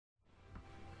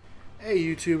Hey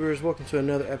YouTubers, welcome to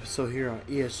another episode here on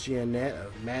ESGNet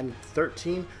of Madden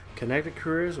 13 Connected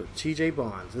Careers with TJ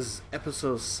Bonds. This is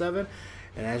episode 7,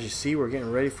 and as you see, we're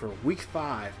getting ready for week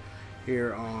 5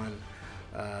 here on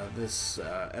this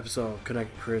episode of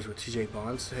Connected Careers with TJ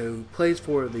Bonds, who plays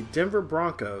for the Denver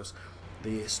Broncos,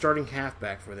 the starting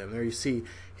halfback for them. There you see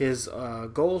his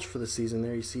goals for the season.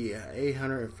 There you see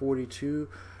 842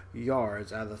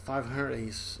 yards out of the 500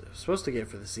 he's supposed to get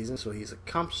for the season, so he's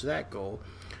accomplished that goal.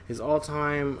 His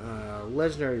all-time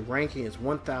legendary ranking is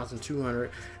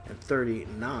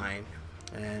 1,239,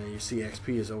 and you see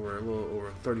XP is a little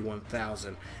over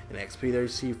 31,000 in XP. There you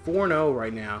see 4-0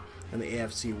 right now in the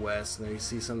AFC West, and there you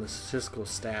see some of the statistical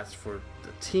stats for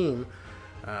the team.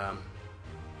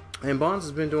 And Bonds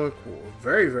has been doing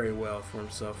very, very well for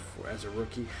himself as a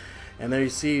rookie. And there you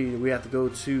see we have to go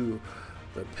to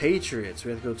the Patriots.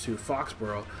 We have to go to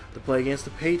Foxborough to play against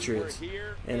the Patriots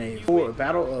in a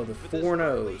battle of the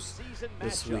 4-0s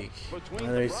this week. And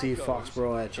there you see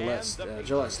Foxborough at Gillette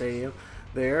Stadium.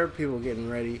 There, people getting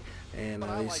ready, and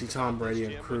you see Tom Brady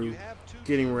and crew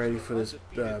getting ready for this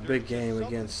big game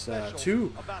against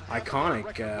two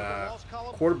iconic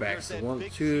quarterbacks.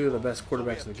 Two of the best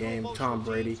quarterbacks in the game. Tom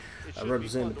Brady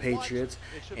representing the Patriots,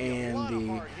 and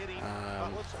the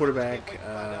quarterback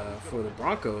for the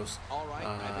Broncos,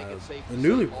 the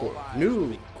new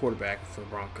quarterback for the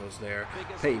Broncos there,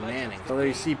 Peyton Manning. So there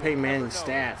you see Peyton Manning's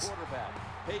stats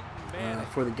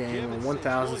for the game: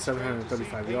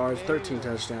 1,735 yards, 13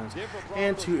 touchdowns,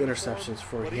 and 2 interceptions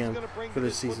for him for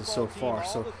this season so far.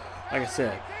 So, like I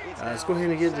said, let's go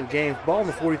ahead and get into the game. Ball on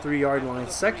the 43-yard line,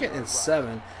 2nd and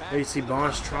 7. There you see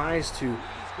Bonds tries to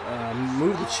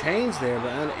move the chains there,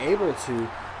 but unable to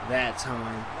that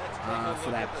time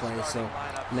for that play. So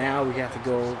now we have to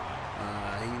go.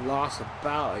 He lost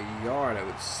about a yard, I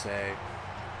would say.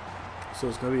 So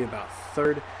it's going to be about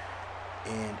 3rd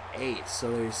and 8.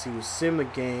 So there you see we'll sim the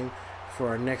game for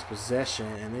our next possession,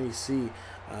 and then you see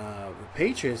the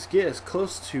Patriots get as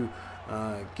close to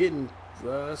getting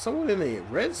somewhat in the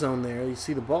red zone there. You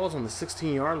see the ball's on the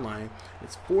 16-yard line.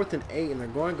 It's 4th and 8, and they're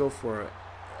going to go for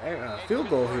a field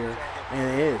goal here,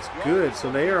 and it's good.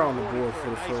 So they are on the board for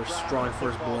the drawing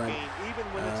first blood,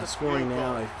 scoring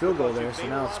now a field goal there. So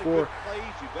now the score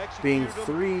being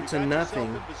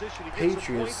 3-0.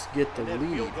 Patriots get the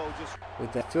lead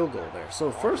with that field goal there.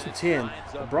 So 1st and 10,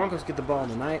 the Broncos get the ball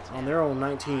on their own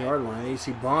 19-yard line. You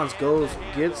see Bonds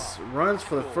runs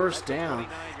for the first down,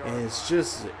 and it's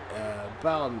just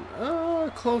about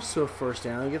close to a first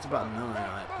down. He gets about 9 on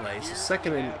that play. So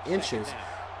 2nd and inches.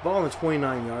 Ball on the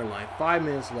 29-yard line. 5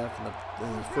 minutes left in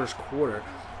the first quarter.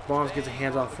 Bonds gets a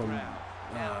handoff from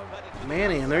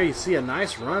Manning, and there you see a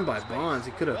nice run by Bonds.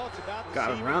 He could have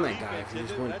got around that guy if he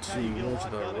just went to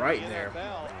the right there.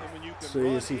 So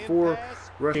you see 4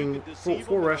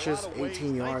 rushes,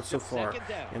 18 yards so far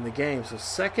in the game. So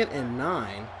 2nd and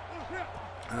 9.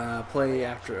 Play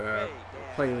in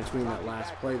between that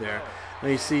last play there. Now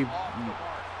you see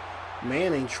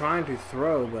Manning trying to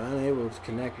throw, but unable to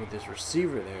connect with his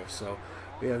receiver there. So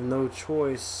we have no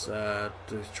choice to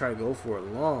try to go for it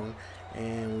long,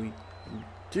 and we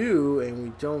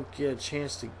don't get a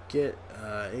chance to get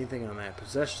anything on that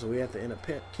possession. So we have to end up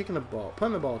punting the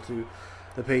ball to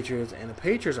the Patriots, and the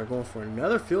Patriots are going for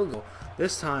another field goal.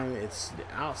 This time it's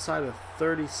outside of the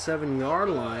 37-yard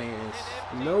line, and it's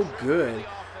no good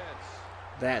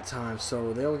that time.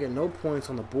 So they'll get no points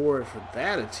on the board for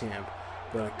that attempt,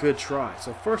 but a good try.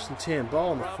 So 1st and 10,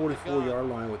 ball on the 44-yard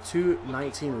line with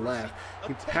 2:19 left.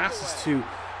 He passes to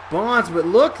Bonds, but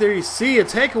look, there you see a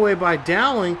takeaway by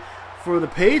Dowling for the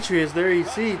Patriots. There you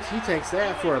see he takes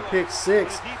that for a pick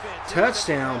 6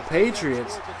 touchdown.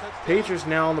 Patriots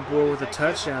now on the board with a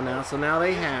touchdown now. So now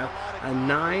they have a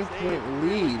 9-point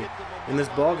lead in this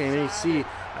ball game. And you see,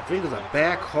 I think it was a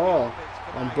bad call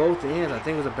on both ends. I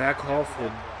think it was a bad call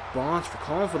for Bonds for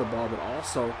calling for the ball, but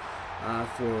also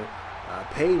for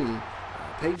Peyton.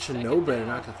 Peyton should know better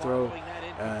not to throw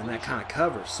in that kind of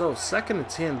cover. So 2nd and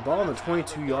 10, ball on the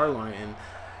 22-yard line,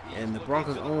 and the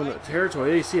Broncos own the territory.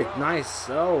 There you see a nice,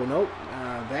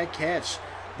 bad catch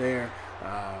there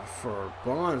for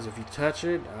Bonds. If you touch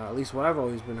it, at least what I've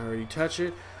always been heard, you touch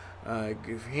it, if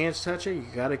your hands touch it, you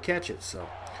got to catch it. So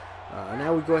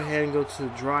now we go ahead and go to the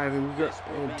drive, and we go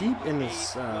deep in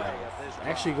this,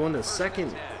 actually going to the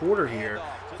 2nd quarter here.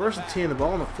 1st and 10, the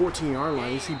ball on the 14-yard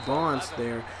line. You see Bonds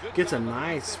there, gets a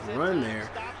nice run there.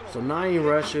 So 9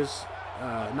 rushes,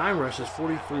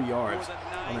 43 yards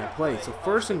on that play. So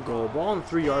 1st and goal, ball on the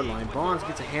 3-yard line. Bonds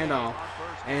gets a handoff,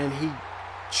 and he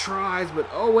tries, but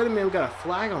oh, wait a minute, we got a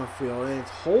flag on the field, and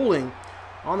it's holding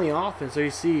on the offense, there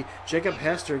you see Jacob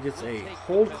Hester gets a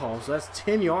hold call, so that's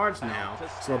 10 yards now.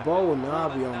 So the ball will now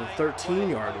be on the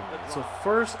 13-yard line. So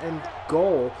first and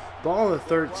goal, ball on the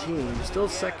 13, still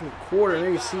second quarter. And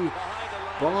there you see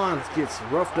Bonds gets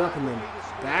roughed up in the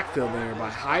backfield there by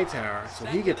Hightower, so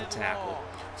he gets a tackle.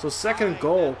 So second and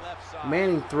goal,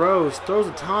 Manning throws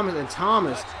to Thomas, and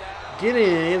Thomas getting in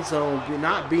the end zone,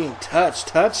 not being touched,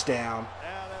 touchdown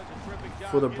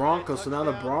for the Broncos. So now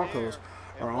the Broncos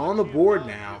are on the board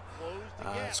now.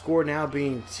 Score now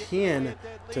being 10-6.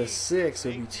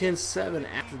 It'll be 10-7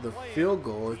 after the field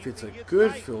goal if it's a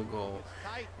good field goal.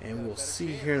 And we'll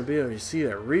see here in a bit. You see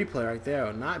that replay right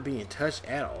there, not being touched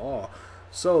at all.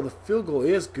 So the field goal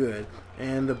is good,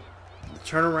 and the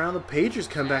turnaround, the Patriots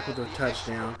come back with a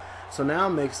touchdown. So now it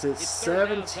makes it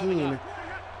 17-7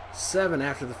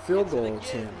 after the field goal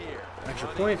attempt, extra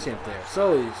point attempt there.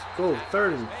 So he's go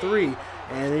 3rd and 3,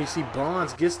 and then you see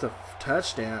Bonds gets the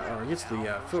touchdown, or gets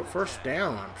the first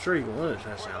down. I'm sure he can win a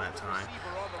touchdown that time.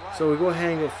 So we go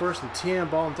ahead and go 1st and 10,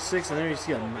 ball in 6, and there you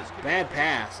see a bad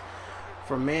pass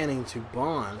from Manning to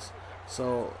Bonds.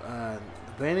 So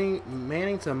Manning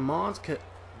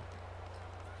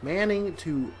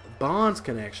to Bonds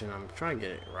connection, I'm trying to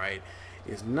get it right,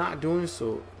 is not doing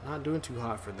too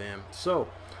hot for them. So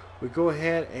we go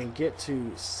ahead and get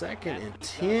to 2nd and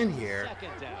 10 here.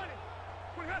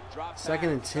 2nd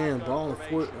and 10, ball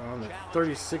on the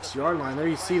 36-yard line. There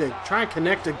you see they try and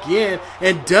connect again,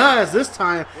 and does. This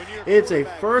time it's a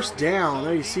first down.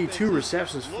 There you see 2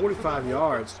 receptions, 45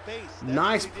 yards.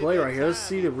 Nice play right here. Let's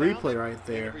see the replay right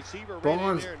there.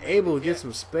 Bonds able to get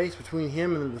some space between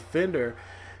him and the defender,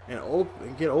 and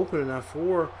get open enough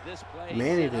for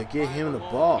Manning to get him the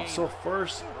ball. So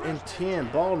 1st and 10,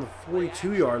 ball on the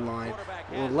 42-yard line.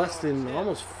 With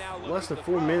almost less than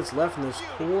 4 minutes left in this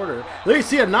quarter. There you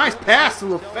see a nice pass to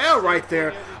LaFell right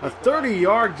there. A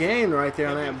 30-yard gain right there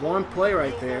on that one play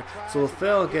right there. So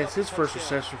LaFell gets his first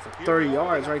reception for 30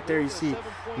 yards. Right there you see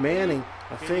Manning,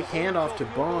 a fake handoff to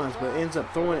Bonds, but ends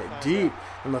up throwing it deep.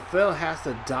 And LaFell has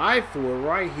to dive for it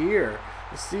right here.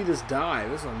 Let's see this dive.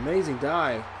 This is an amazing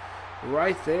dive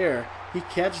right there. He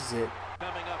catches it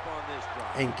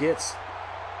and gets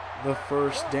the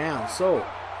first down. So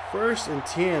 1st and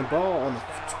 10, ball on the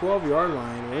 12-yard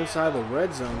line. We're inside the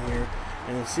red zone here,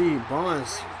 and you see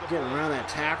Bonds getting around that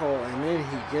tackle, and then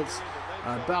he gets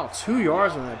about 2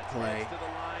 yards on that play.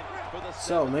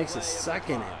 So it makes it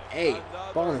 2nd and 8,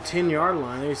 ball on the 10-yard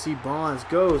line. There you see Bonds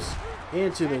goes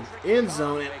into the end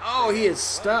zone, and oh, he is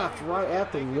stuffed right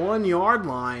at the 1-yard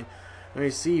line. There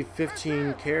you see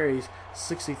 15 carries,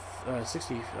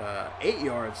 68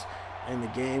 yards in the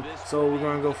game. So we're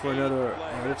going to go for another,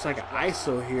 looks like an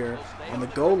ISO here on the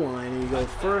goal line. And you go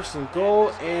 1st and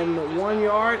goal and 1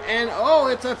 yard, and oh,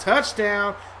 it's a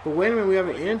touchdown. But wait a minute, we have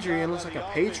an injury, and it looks like a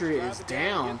Patriot is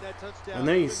down. And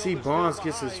then you see Bonds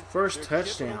gets his first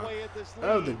touchdown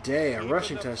of the day, a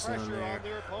rushing touchdown there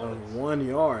of 1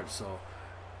 yard. So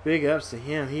big ups to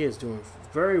him. He is doing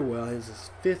very well. His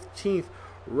 15th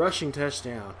rushing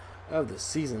touchdown of the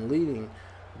season, leading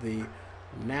the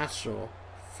National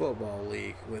Football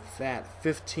League with that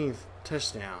 15th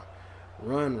touchdown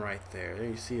run right there. There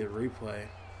you see a replay.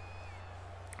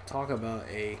 Talk about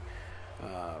a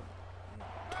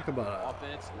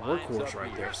workhorse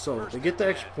right there. So they get the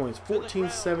extra points,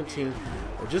 14-17,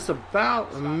 with just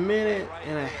about a minute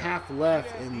and a half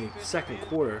left in the second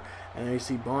quarter, and there you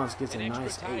see Bonds gets a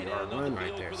nice 8-yard run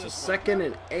right there. So 2nd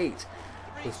and 8.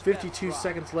 With 52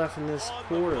 seconds left in this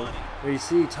quarter, where you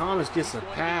see Thomas gets a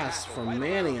pass from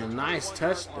Manning, a nice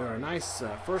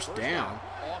first down,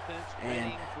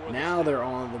 and now the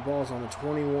ball's on the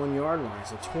 21-yard line.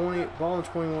 So ball on the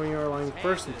 21-yard line,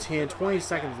 1st and 10, 20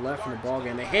 seconds left in the ball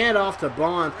game. They hand off to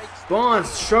Bonds.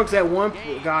 Bonds shrugs that one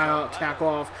guy out, tackle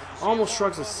off, almost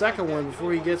shrugs the second one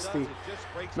before he gets the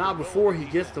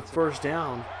first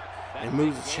down and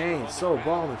moves the chain. So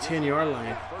ball on the 10-yard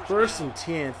line, 1st and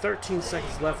 10, 13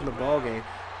 seconds left in the ball game.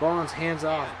 Bonds hands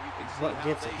off, but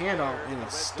gets a handoff and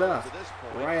is stuffed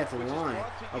right at the line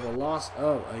of a loss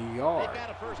of a yard.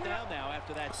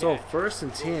 So 1st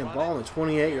and 10, ball on the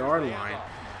 28-yard line,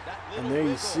 and there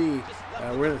you see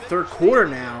we're in the third quarter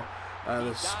now.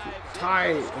 The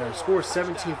tie score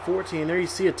 17-14. There you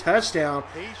see a touchdown.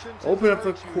 Open up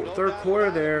the third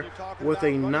quarter there with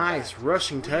a nice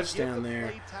rushing touchdown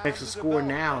there. Makes the score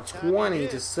now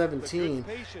 20-17.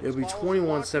 It'll be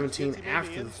 21-17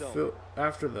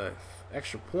 after the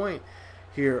extra point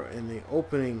here in the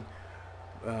opening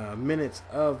minutes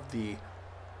of the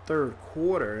third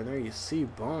quarter. And there you see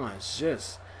Bonds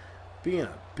just being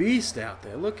a beast out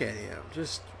there. Look at him.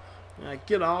 Just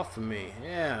get off of me.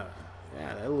 Yeah,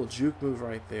 that little juke move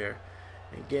right there.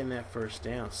 and getting that first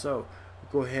down. So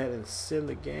we'll go ahead and sim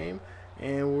the game,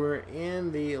 and we're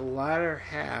in the latter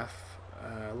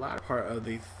part of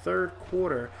the third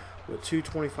quarter with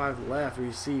 2:25 left. Where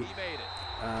you see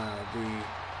the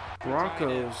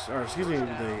Broncos, or excuse me,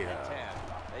 the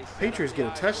Patriots get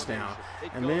a touchdown,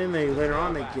 and then later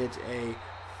on they get a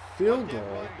field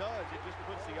goal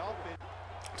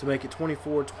to make it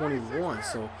 24-21.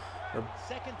 So the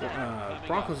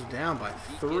Broncos are down by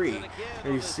 3.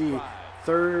 And you see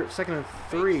second and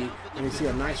 3, and you see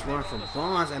a nice run from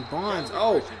Bonds, and Bonds,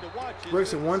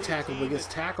 breaks in one tackle but gets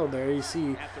tackled there. You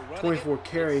see 24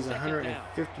 carries,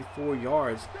 154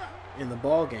 yards in the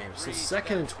ball game. So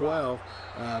second and 12,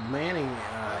 Manning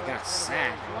got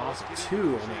sacked and lost 2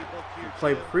 on the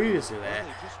play previous to that,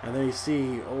 and then you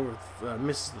see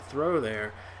misses the throw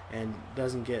there and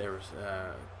doesn't get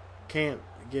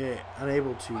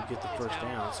unable to get the first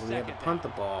down, so we had to punt the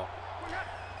ball.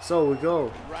 So we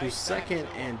go to second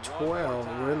and 12.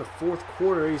 We're in the fourth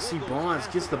quarter. You see Bonds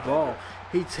gets the ball.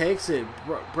 He takes it,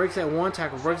 breaks that one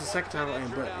tackle, breaks the second tackle,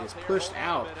 but is pushed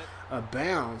out of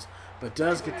bounds, but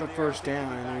does get the first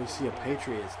down. And then you see a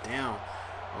Patriots down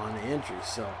on the injury.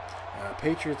 So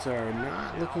Patriots are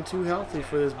not looking too healthy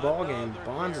for this ball game.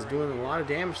 Bonds is doing a lot of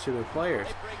damage to their players.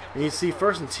 And you see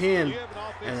first and 10,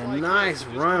 and a nice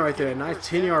run right there, a nice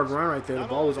 10-yard run right there. The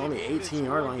ball was on the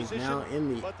 18-yard line. He's now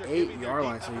in the 8-yard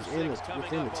line, so he's within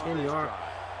the 10-yard,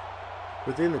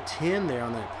 within the 10 there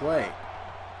on that play.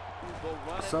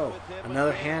 So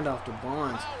another handoff to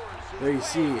Bonds. There you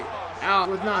see it, out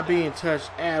with not being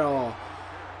touched at all,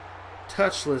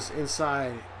 touchless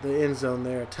inside the end zone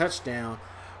there. Touchdown,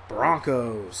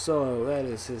 Broncos. So that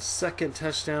is his second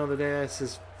touchdown of the day. That's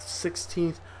his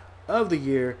 16th of the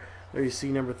year. There you see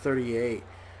number 38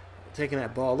 taking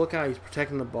that ball. Look how he's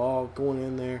protecting the ball, going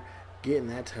in there, getting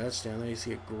that touchdown. There you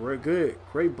see a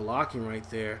great blocking right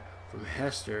there from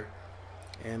Hester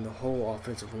and the whole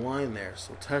offensive line there.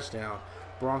 So touchdown,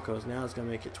 Broncos. Now it's going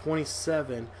to make it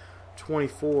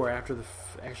 27-24. After the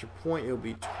extra point, it'll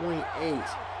be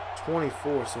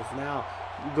 28-24. So for now,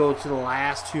 we go to the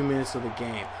last 2 minutes of the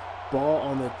game. Ball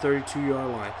on the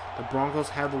 32-yard line. The Broncos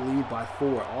have the lead by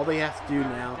 4. All they have to do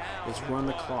now is run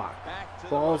the clock.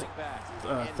 Ball's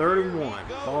 3rd and 1.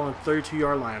 Ball on the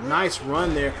 32-yard line. Nice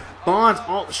run there. Bonds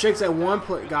shakes that one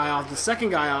guy off, the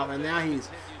second guy off, and now he's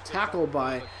tackled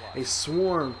by a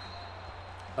swarm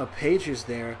of Patriots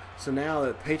there. So now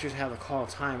the Patriots have to call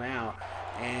timeout,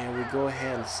 and we go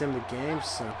ahead and sim the game.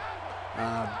 So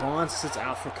Bonds sits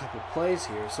out for a couple plays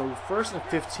here. So first and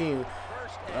 15.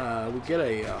 We get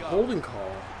a holding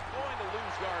call.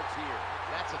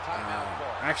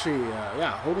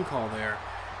 Holding call there,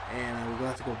 and we're going to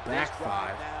have to go back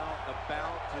 5.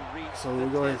 So we'll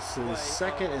go ahead to the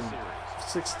second and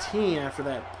 16 after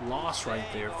that loss right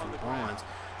there from Bonds.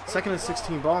 Second and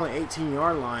 16, ball on the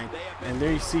 18-yard line, and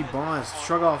there you see Bonds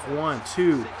shrug off 1,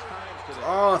 2,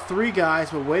 3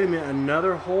 guys. But wait a minute,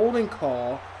 another holding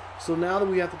call. So now that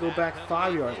we have to go back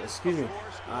 5 yards, excuse me.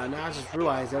 Now I just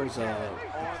realized that was a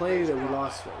play that we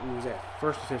lost. We was at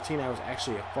first and 15. That was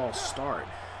actually a false start.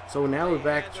 So now we're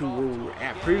back to where we were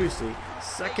at previously,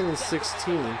 second and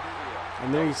 16.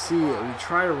 And there you see we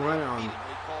try to run it on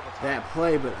that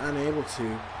play, but unable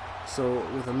to. So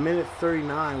with a minute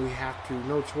 39, we have to,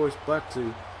 no choice but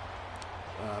to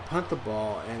punt the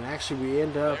ball. And actually we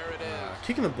end up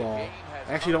kicking the ball.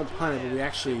 Actually don't punt it, but we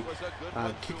actually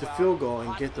kick the field goal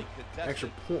and get the extra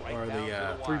point, or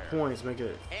the 3 points, make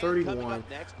it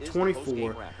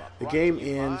 31-24. The game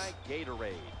ends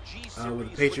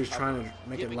with the Patriots trying to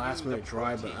make it last-minute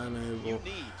drive, but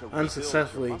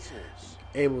unsuccessfally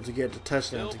able to get the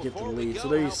touchdown to get the lead. So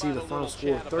there you see the final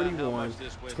score,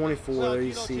 31-24. There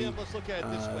you see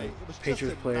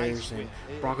Patriots players and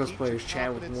Broncos players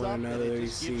chat with one another. There you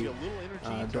see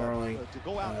Darling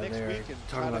there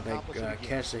talking about that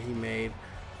catch that he made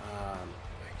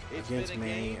against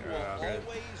Manning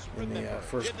in the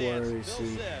first quarter. You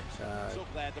see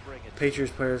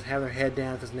Patriots players have their head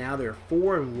down because now they're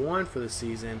 4-1 for the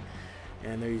season.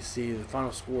 And there you see the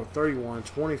final score,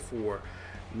 31-24.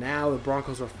 Now the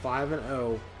Broncos are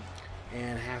 5-0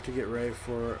 and have to get ready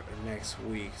for next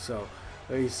week. So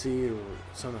there you see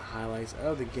some of the highlights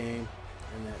of the game,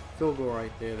 and that field goal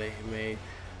right there they made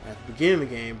at the beginning of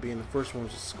the game, being the first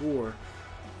ones to score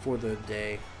for the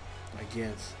day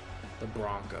against the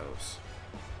Broncos.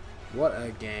 What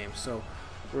a game. So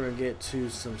we're going to get to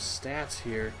some stats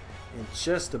here in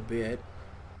just a bit.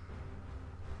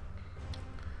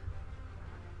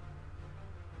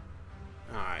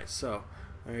 Alright, so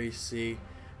there you see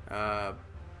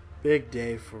big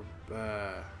day for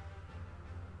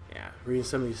yeah, reading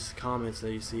some of these comments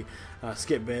that you see,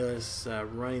 Skip Bayless,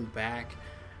 running back,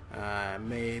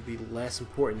 may be less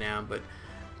important now, but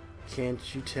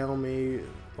can't you tell me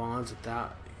Bonds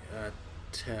without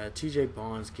TJ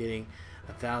Bonds getting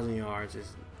 1,000 yards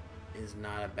is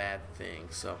not a bad thing.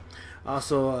 So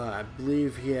also I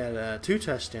believe he had 2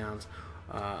 touchdowns,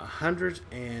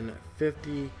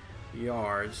 150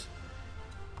 yards,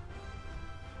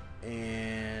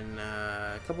 and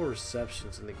a couple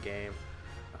receptions in the game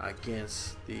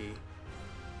against the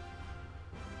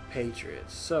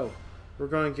Patriots. So we're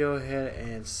going to go ahead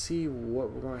and see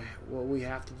what we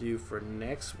have to do for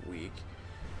next week.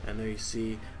 And there you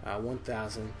see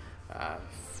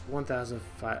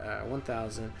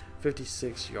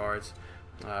 1,056 yards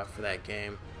for that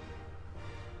game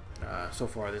so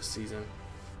far this season.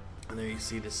 And there you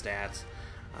see the stats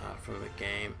from the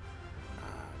game.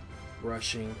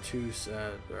 Rushing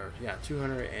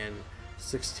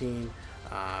 216,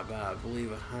 I believe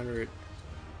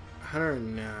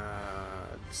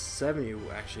 170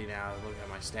 actually. Now look at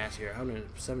my stats here.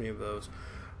 170 of those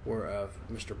were of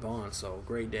Mr. Bond. So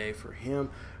great day for him.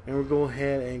 And we'll go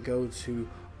ahead and go to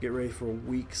get ready for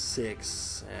week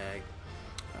 6.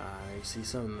 You see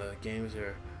some of the games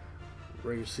there,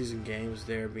 regular season games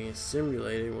there being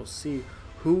simulated. We'll see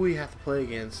who we have to play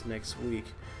against next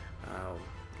week.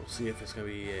 We'll see if it's going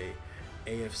to be a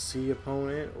AFC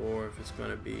opponent or if it's going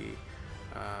to be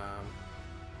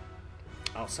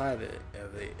outside of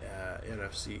the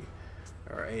NFC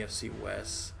or AFC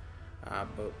West.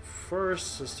 But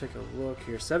first, let's take a look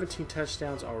here. 17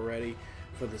 touchdowns already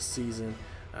for the season.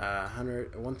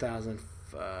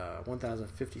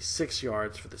 1,056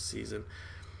 yards for the season.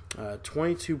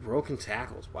 22 broken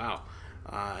tackles. Wow.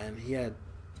 And he had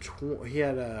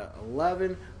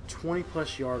 11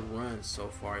 20-plus yard runs so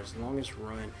far. His longest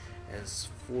run is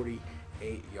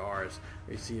 48 yards.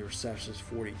 You see receptions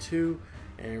 42,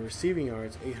 and receiving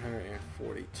yards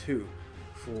 842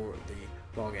 for the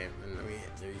ball game. And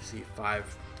there you see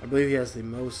 5. I believe he has the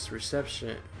most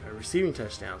receiving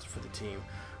touchdowns for the team,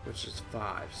 which is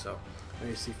 5. So there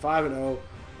you see 5-0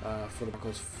 for the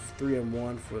Broncos,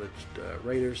 3-1 for the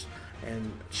Raiders,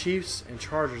 and Chiefs and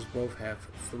Chargers both have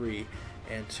 3-2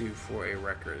 for a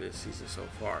record this season so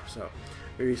far. So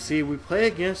here you see we play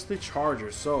against the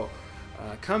Chargers. So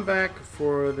come back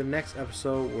for the next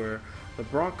episode where the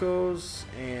Broncos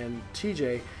and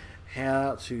TJ head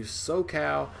out to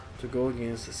SoCal to go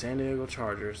against the San Diego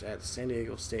Chargers at San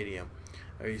Diego Stadium.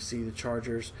 There you see the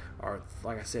Chargers are,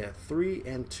 like I said,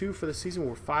 3-2 for the season.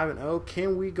 We're 5-0.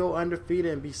 Can we go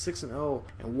undefeated and be 6-0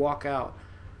 and walk out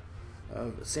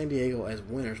of San Diego as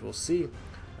winners? We'll see.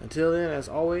 Until then, as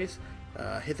always,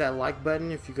 hit that like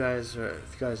button if you guys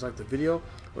like the video,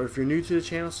 or if you're new to the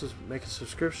channel, so make a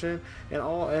subscription, and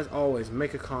as always,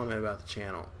 make a comment about the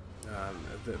channel,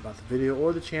 about the video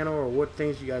or the channel, or what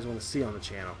things you guys want to see on the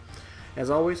channel.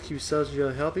 As always, keep yourselves and each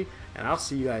other healthy, and I'll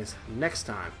see you guys next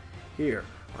time here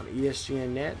on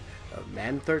ESGNet of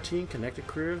Madden 13 Connected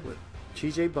Careers with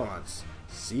TJ Bonds.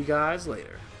 See you guys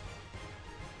later.